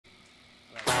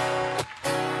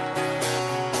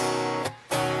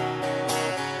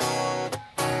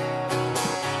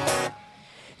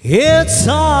It's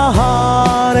a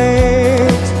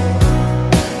heartache,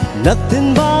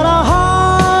 nothing but a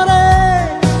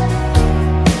heartache.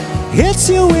 Hits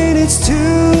you when it's too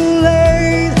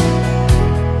late,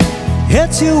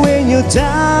 hits you when you're down.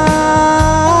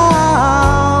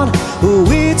 Oh,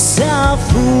 it's a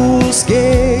fool's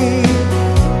game,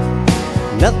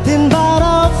 nothing but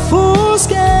a fool's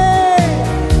game.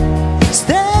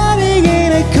 Standing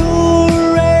in a cool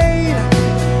rain,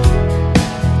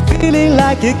 feeling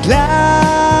like a clown.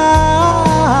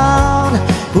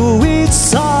 Oh,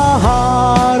 it's a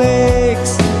heartache,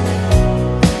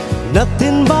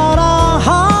 nothing but a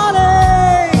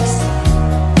heartache.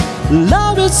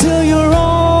 Love it till your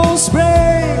own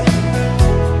spray,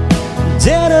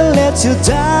 didn't let you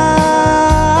down.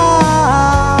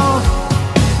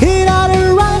 It ought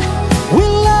to run, we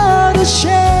love to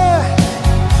share.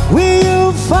 Will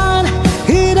you find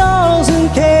he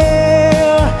doesn't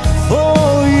care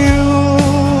for you?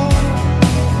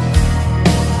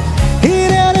 He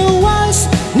did it once,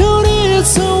 no need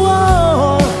to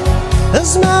war.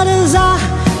 As much as I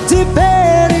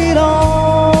depended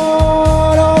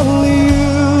on only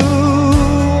you.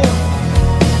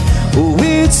 Oh,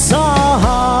 it's a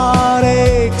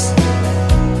heartache,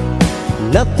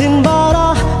 nothing but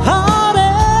a heartache.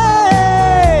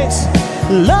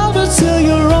 Love it till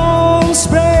your own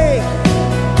spray,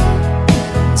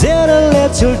 didn't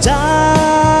let you down.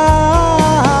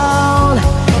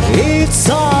 It's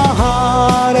a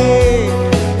heartache.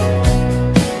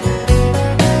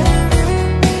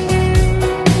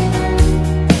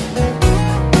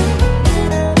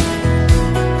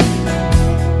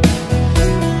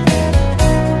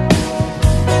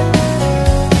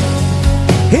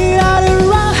 He had it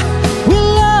right, we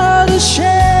love to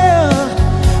share.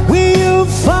 Will you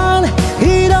find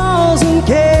he doesn't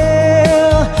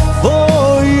care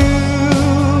for you?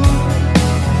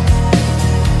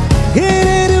 He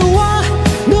didn't want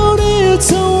no need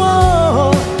to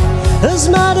war. As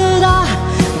much as I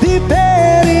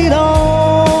depended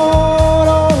on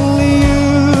only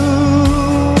you.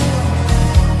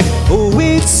 Oh,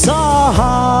 it's a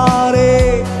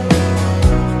heartache,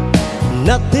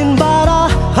 nothing but a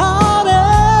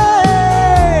heartache.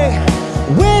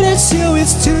 When it's you,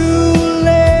 it's too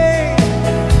late,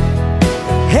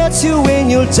 hits you when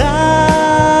you're down.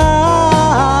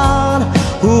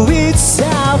 Oh, it's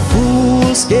a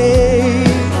fool's game,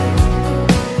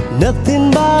 nothing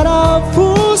but a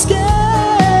fool's game.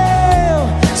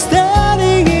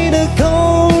 Standing in a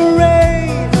cold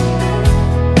rain,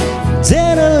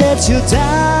 didn't let you down.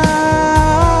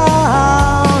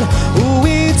 Oh,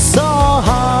 it's a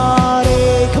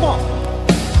heartache. Come on.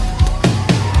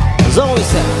 As always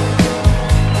said,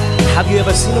 have you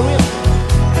ever seen a real?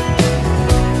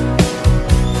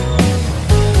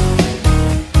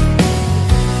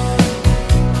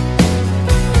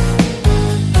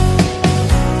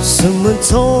 Someone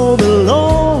told me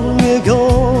long ago,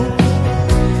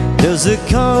 there's a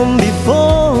calm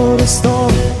before the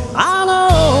storm. I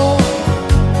know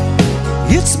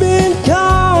it's been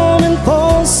coming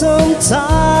for some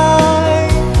time.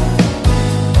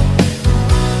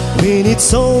 When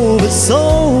it's over,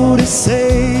 so to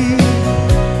say,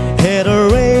 had a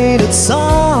rain, it's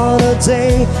on a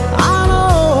day. I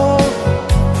know,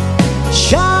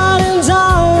 shining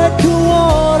down like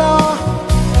water.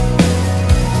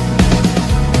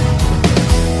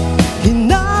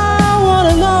 And I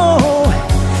wanna know,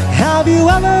 have you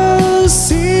ever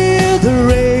seen the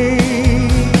rain?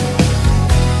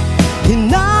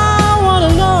 And I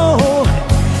wanna know,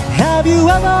 have you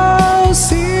ever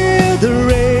seen the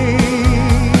rain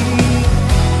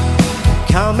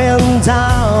coming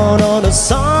down on a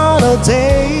sunny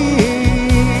day?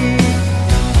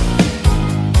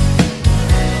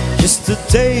 Just the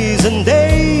days and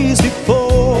days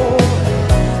before,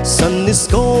 sun is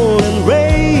cold and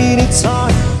rain, it's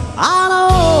hard. I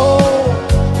know,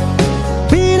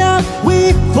 been a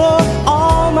week for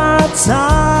all my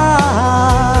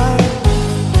time.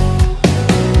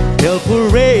 Till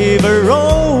forever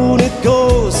on it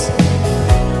goes,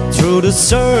 through the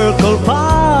circle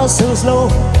passing slow.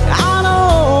 I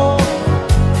know,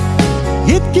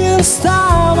 it can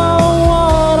stop my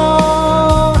water.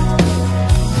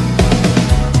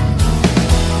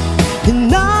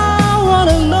 And I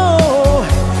wanna know,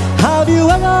 have you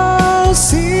ever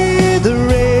seen the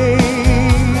rain?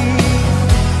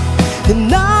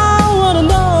 And I wanna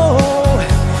know,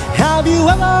 have you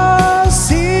ever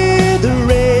seen the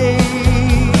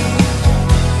rain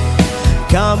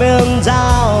coming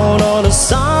down on a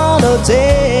sunny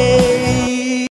day?